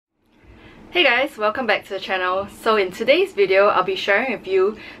Hey guys, welcome back to the channel. So in today's video, I'll be sharing with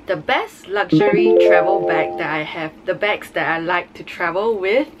you the best luxury travel bag that I have, the bags that I like to travel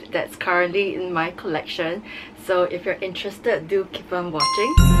with that's currently in my collection. So if you're interested, do keep on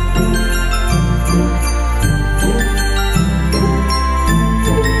watching.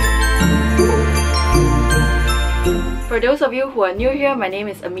 For those of you who are new here, my name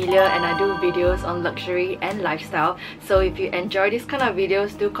is Amelia and I do videos on luxury and lifestyle. So if you enjoy these kind of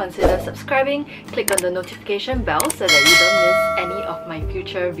videos, do consider subscribing, click on the notification bell so that you don't miss any of my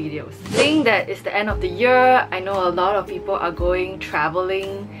future videos. Seeing that it's the end of the year, I know a lot of people are going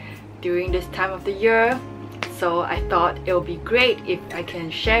traveling during this time of the year. So I thought it would be great if I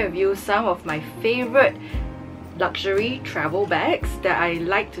can share with you some of my favorite luxury travel bags that I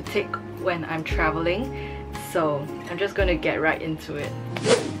like to take when I'm traveling. So I'm just going to get right into it.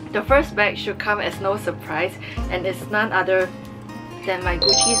 The first bag should come as no surprise, and it's none other than my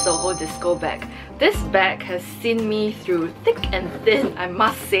Gucci Soho Disco bag. This bag has seen me through thick and thin, I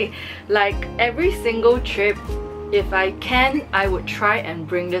must say. Like every single trip, if I can, I would try and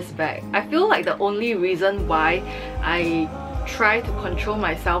bring this bag. I feel like the only reason why I try to control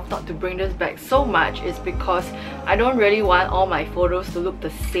myself not to bring this bag so much is because I don't really want all my photos to look the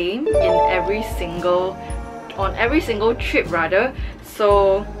same on every single trip rather.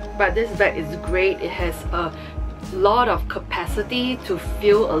 So but this bag is great. It has a lot of capacity to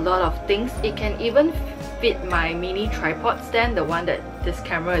fill a lot of things. It can even fit my mini tripod stand, the one that this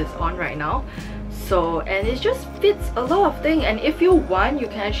camera is on right now. So, and it just fits a lot of things, and if you want, you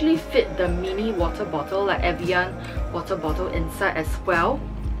can actually fit the mini water bottle, like Evian water bottle inside as well.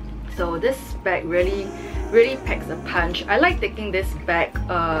 So this bag really packs a punch. I like taking this bag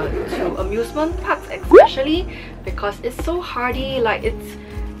to amusement parks especially because it's so hardy, like it's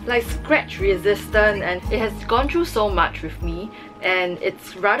like scratch resistant, and it has gone through so much with me, and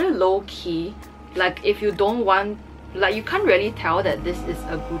it's rather low key. Like if you don't want, like you can't really tell that this is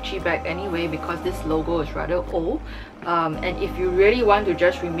a Gucci bag anyway because this logo is rather old. And if you really want to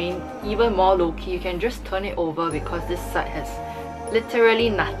just remain even more low-key, you can just turn it over because this side has literally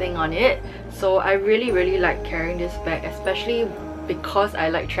nothing on it. So I really like carrying this bag, especially because I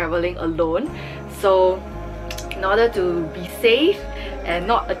like traveling alone. So in order to be safe and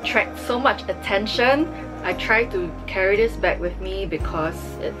not attract so much attention, I try to carry this bag with me because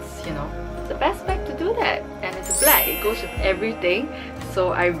it's, you know, the best bag to do that, and it's black. It goes with everything.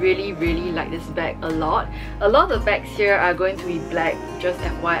 So I really like this bag a lot. A lot of the bags here are going to be black, just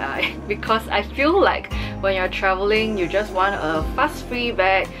FYI, because I feel like when you're traveling, you just want a fuss-free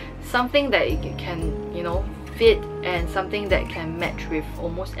bag, something that you can, you know, fit, and something that can match with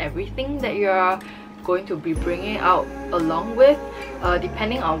almost everything that you're going to be bringing out along with,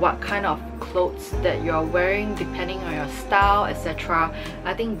 depending on what kind of clothes that you're wearing, depending on your style, etc.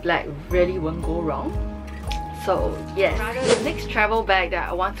 I think black really won't go wrong. So yes, the next travel bag that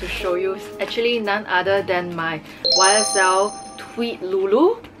I want to show you is actually none other than my YSL Tweed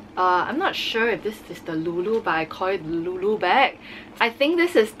Lulu. I'm not sure if this is the Lulu, but I call it the Lulu bag. I think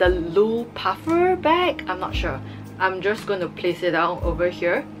this is the Lulu Puffer bag. I'm not sure. I'm just going to place it down over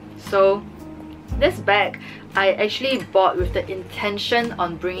here. So this bag I actually bought with the intention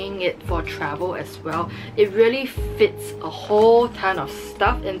on bringing it for travel as well. It really fits a whole ton of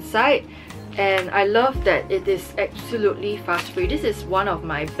stuff inside, and I love that it is absolutely fuss-free. This is one of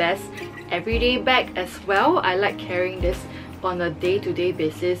my best everyday bag as well. I like carrying this on a day-to-day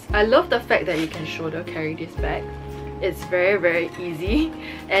basis. I love the fact that you can shoulder carry this bag. It's very easy,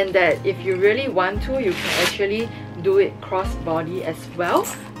 and that if you really want to, you can actually do it cross-body as well,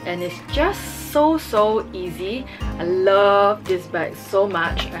 and it's just so easy. I love this bag so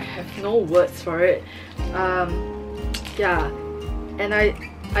much. I have no words for it. Yeah, and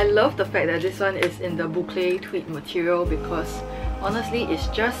I love the fact that this one is in the boucle tweed material because honestly it's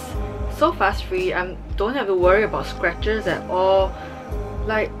just so fast free. I don't have to worry about scratches at all.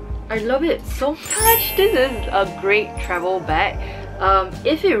 Like, I love it so much. This is a great travel bag.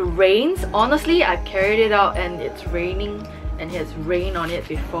 If it rains, honestly I've carried it out and it's raining and it has rain on it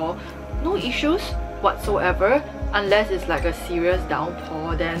before. No issues whatsoever, unless it's like a serious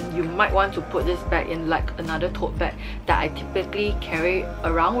downpour. Then you might want to put this bag in like another tote bag that I typically carry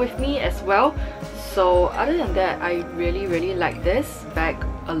around with me as well. So other than that, I really like this bag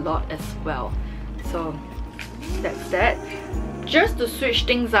a lot as well. So that's that. Just to switch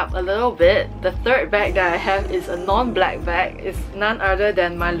things up a little bit, the third bag that I have is a non-black bag. It's none other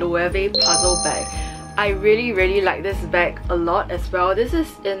than my Loewe puzzle bag. I really like this bag a lot as well. This is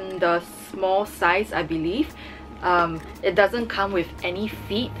in the small size, I believe. It doesn't come with any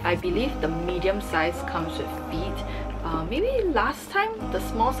feet. I believe the medium size comes with feet. maybe last time the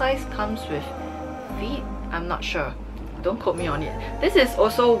small size comes with feet, I'm not sure, don't quote me on it. This is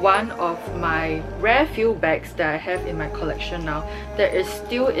also one of my rare few bags that I have in my collection now that is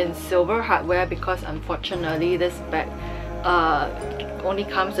still in silver hardware, because unfortunately this bag only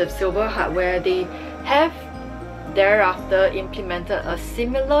comes with silver hardware. They have thereafter implemented a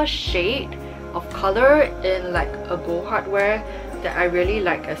similar shade of color in like a gold hardware that I really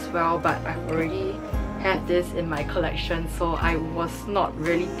like as well, but I've already had this in my collection, so I was not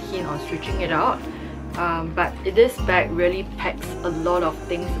really keen on switching it out. But this bag really packs a lot of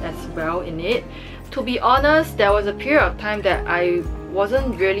things as well in it. To be honest, there was a period of time that I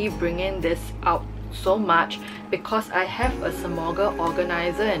wasn't really bringing this out so much because I have a Samorga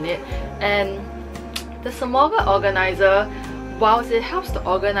organizer in it, and the Samorga organizer, whilst it helps to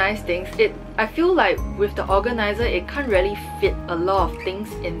organize things, I feel like with the organizer it can't really fit a lot of things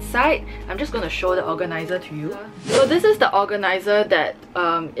inside. I'm just going to show the organizer to you. So this is the organizer that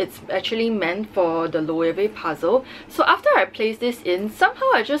it's actually meant for the Loewe puzzle. So after I place this in, somehow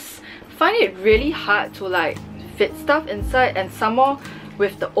I just find it really hard to like fit stuff inside, and some more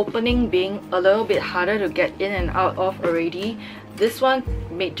with the opening being a little bit harder to get in and out of already. This one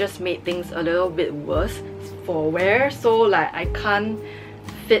just made things a little bit worse for wear, so like I can't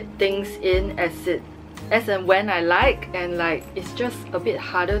fit things in as and when I like, and like it's just a bit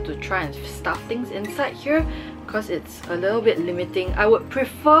harder to try and stuff things inside here because it's a little bit limiting. I would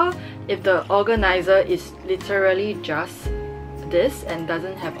prefer if the organizer is literally just this and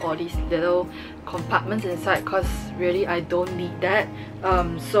doesn't have all these little compartments inside, because really I don't need that.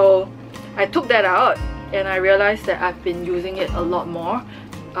 So I took that out and I realized that I've been using it a lot more.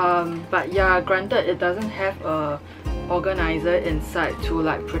 But yeah, granted it doesn't have a organizer inside to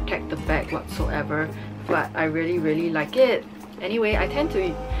like protect the bag whatsoever, but I really like it. Anyway, I tend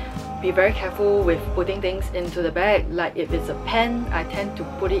to be very careful with putting things into the bag. Like if it's a pen, I tend to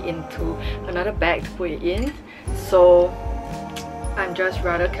put it into another bag to put it in, so I'm just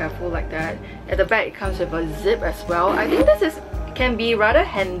rather careful like that. At the back it comes with a zip as well. I think this can be rather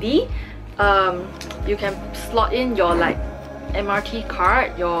handy. You can slot in your like MRT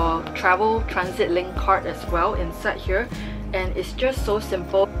card, your travel transit link card as well inside here, and it's just so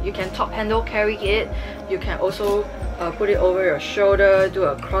simple. You can top handle carry it, you can also put it over your shoulder, do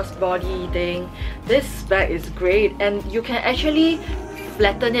a crossbody thing. This bag is great, and you can actually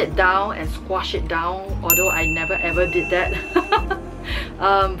flatten it down and squash it down, although I never ever did that.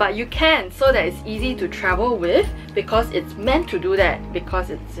 But you can, so that it's easy to travel with, because it's meant to do that, because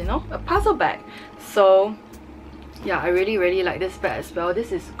it's, you know, a puzzle bag. So yeah, I really like this bag as well.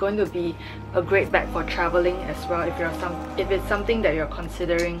 This is going to be a great bag for traveling as well if it's something that you're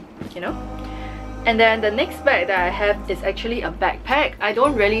considering, you know. And then the next bag that I have is actually a backpack. I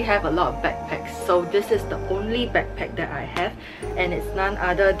don't really have a lot of backpacks, so this is the only backpack that I have, and it's none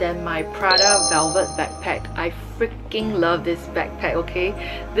other than my Prada velvet backpack. I freaking love this backpack, okay?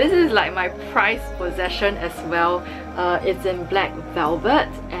 This is like my prized possession as well. It's in black velvet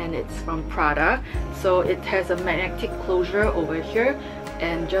and it's from Prada, so it has a magnetic closure over here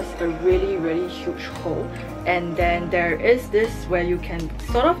and just a really huge hole, and then there is this where you can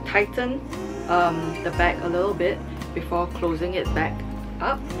sort of tighten the bag a little bit before closing it back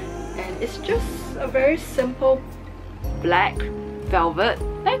up, and it's just a very simple black velvet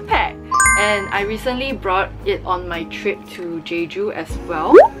backpack. And I recently brought it on my trip to Jeju as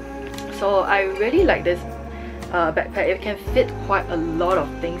well, so I really like this backpack. It can fit quite a lot of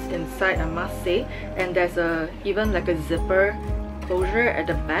things inside, I must say, and there's even like a zipper closure at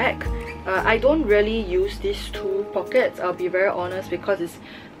the back. I don't really use these two pockets, I'll be very honest, because it's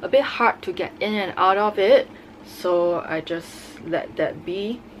a bit hard to get in and out of it, so I just let that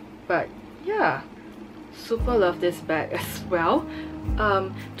be. But yeah, super love this bag as well.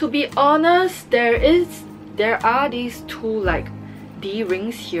 To be honest, there are these two like D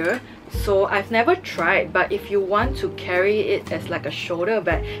rings here, so I've never tried, but if you want to carry it as like a shoulder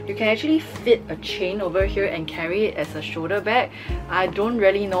bag, you can actually fit a chain over here and carry it as a shoulder bag. I don't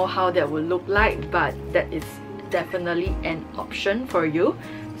really know how that would look like, but that is definitely an option for you.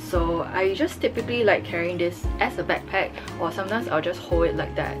 So I just typically like carrying this as a backpack, or sometimes I'll just hold it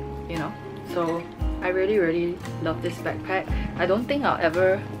like that, you know. So I really love this backpack. I don't think I'll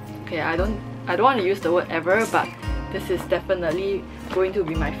ever, okay, I don't want to use the word ever, but this is definitely going to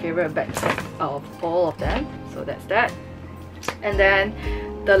be my favorite backpack out of all of them. So that's that. And then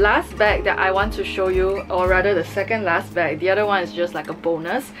the last bag that I want to show you, or rather the second last bag, the other one is just like a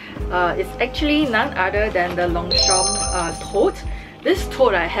bonus. It's actually none other than the Longchamp tote. This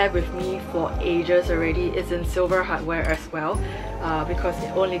tote I have with me for ages already. It's in silver hardware as well, because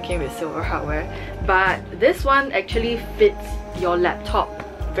it only came with silver hardware. But this one actually fits your laptop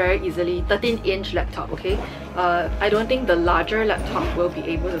very easily. 13-inch laptop, okay? I don't think the larger laptop will be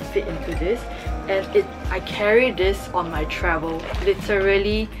able to fit into this. And I carry this on my travel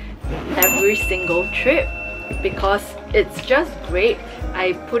literally every single trip because it's just great.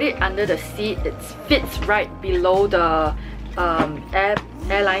 I put it under the seat. It fits right below the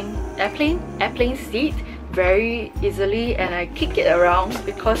airplane seat very easily, and I kick it around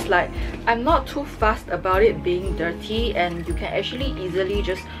because like I'm not too fussed about it being dirty, and you can actually easily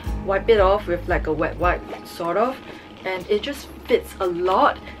just wipe it off with like a wet wipe sort of, and it just fits a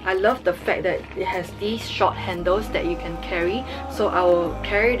lot. I love the fact that it has these short handles that you can carry, so I will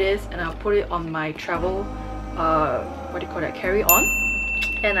carry this and I'll put it on my travel what do you call that, carry on.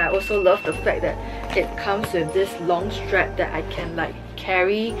 And I also love the fact that it comes with this long strap that I can like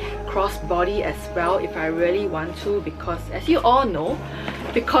carry cross body as well if I really want to, because as you all know,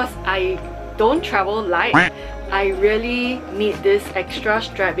 because I don't travel light, I really need this extra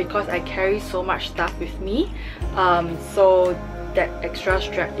strap because I carry so much stuff with me. So that extra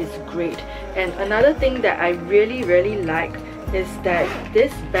strap is great. And another thing that I really like is that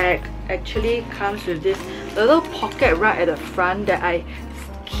this bag actually comes with this little pocket right at the front that I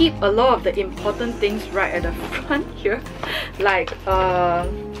keep a lot of the important things right at the front here, like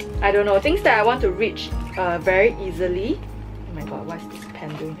I don't know, things that I want to reach very easily. Oh my god, what's this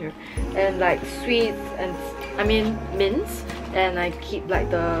pen doing here? And like sweets and mints, and I keep like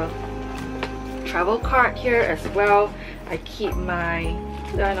the travel card here as well. I keep my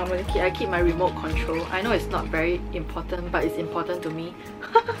I keep my remote control. I know it's not very important, but it's important to me.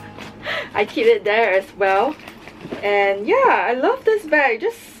 I keep it there as well. And yeah, I love this bag.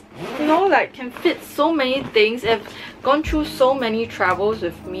 Just, you know, like can fit so many things. I've gone through so many travels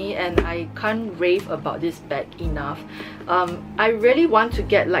with me and I can't rave about this bag enough. I really want to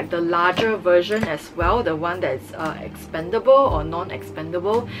get like the larger version as well, the one that's expendable or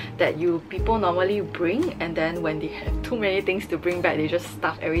non-expendable that people normally bring, and then when they have too many things to bring back, they just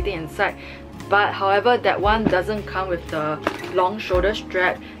stuff everything inside. But however, that one doesn't come with the long shoulder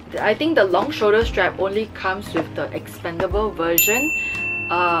strap. I think the long shoulder strap only comes with the expendable version,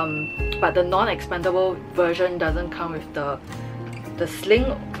 but the non-expendable version doesn't come with the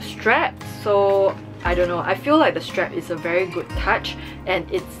sling strap. So I don't know, I feel like the strap is a very good touch, and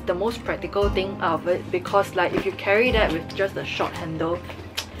it's the most practical thing of it, because like if you carry that with just a short handle,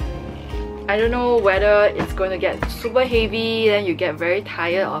 I don't know whether it's going to get super heavy, then you get very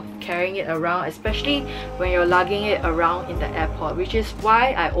tired of carrying it around, especially when you're lugging it around in the airport, which is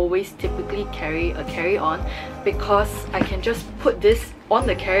why I always typically carry a carry-on, because I can just put this on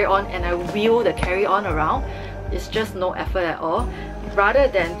the carry-on and I wheel the carry-on around. It's just no effort at all, rather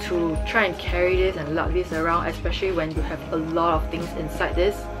than to try and carry this and lug this around, especially when you have a lot of things inside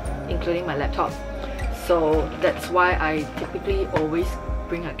this, including my laptop. So that's why I typically always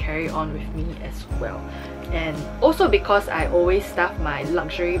bring a carry-on with me as well. And also because I always stuff my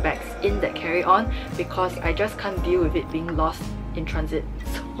luxury bags in that carry-on, because I just can't deal with it being lost in transit.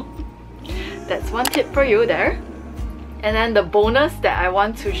 So that's one tip for you there. And then the bonus that I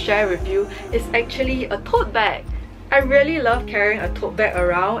want to share with you is actually a tote bag. I really love carrying a tote bag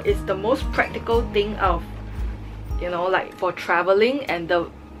around. It's the most practical thing of, you know, like for traveling. And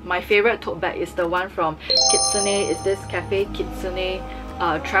my favorite tote bag is the one from Kitsune. It's this Cafe Kitsune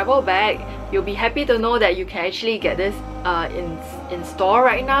travel bag. You'll be happy to know that you can actually get this in store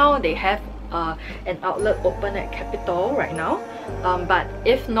right now. They have an outlet open at Capitol right now, but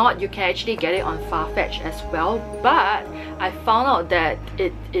if not, you can actually get it on Farfetch as well. But I found out that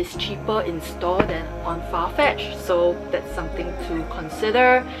it is cheaper in store than on Farfetch, so that's something to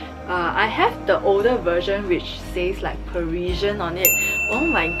consider. I have the older version which says like Parisian on it. Oh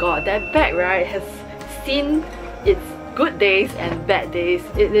my god, that bag, right, has seen its good days and bad days.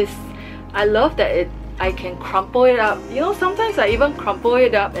 I love that I can crumple it up. You know, sometimes I even crumple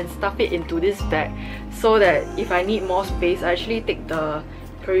it up and stuff it into this bag, so that if I need more space, I actually take the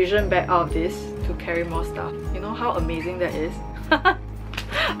Parisian bag out of this to carry more stuff. You know how amazing that is?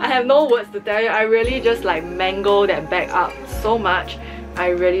 I have no words to tell you. I really just like mangle that bag up so much. I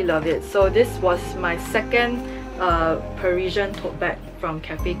really love it. So this was my second Parisian tote bag from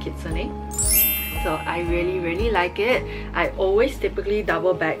Cafe Kitsune. So I really like it. I always typically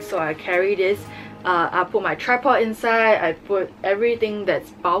double bag, so I carry this. I put my tripod inside, I put everything that's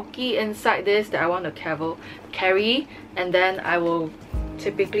bulky inside this that I want to carry, and then I will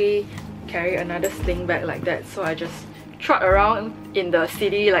typically carry another sling bag like that. So I just trot around in the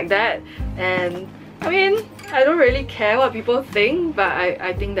city like that, and I mean, I don't really care what people think, but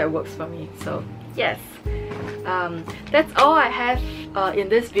I think that works for me. So yes, that's all I have in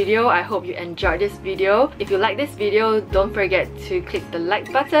this video. I hope you enjoyed this video. If you like this video, don't forget to click the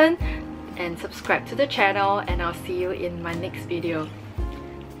like button and subscribe to the channel, and I'll see you in my next video.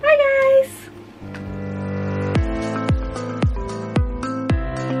 Bye guys!